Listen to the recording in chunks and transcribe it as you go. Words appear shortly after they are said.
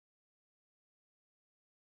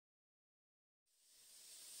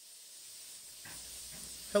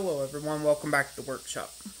Hello everyone, welcome back to the workshop.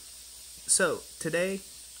 So today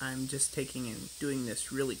I'm just taking and doing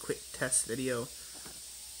this really quick test video,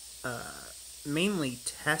 mainly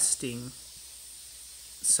testing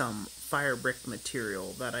some fire brick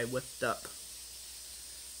material that I whipped up,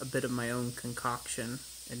 a bit of my own concoction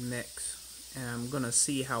and mix, and I'm going to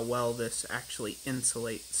see how well this actually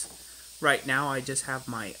insulates. Right now I just have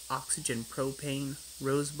my oxygen propane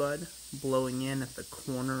rosebud blowing in at the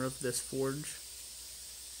corner of this forge.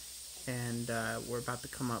 And we're about to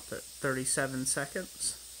come up at 37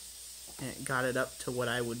 seconds, and it got it up to what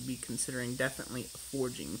I would be considering definitely a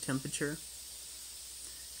forging temperature.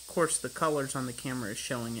 Of course, the colors on the camera is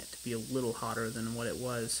showing it to be a little hotter than what it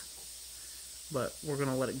was, but we're going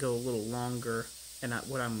to let it go a little longer. And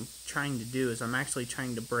what I'm trying to do is I'm actually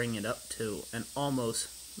trying to bring it up to an almost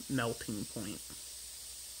melting point,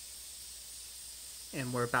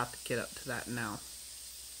 and we're about to get up to that now.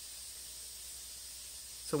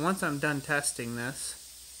 So once I'm done testing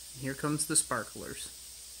this, here comes the sparklers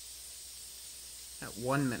at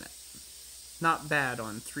 1 minute. Not bad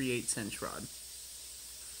on 3/8 inch rod.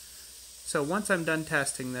 So once I'm done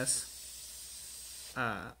testing this,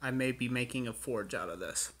 I may be making a forge out of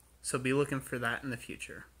this. So be looking for that in the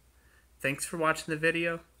future. Thanks for watching the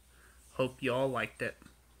video. Hope you all liked it.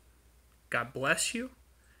 God bless you,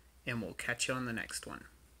 and we'll catch you on the next one.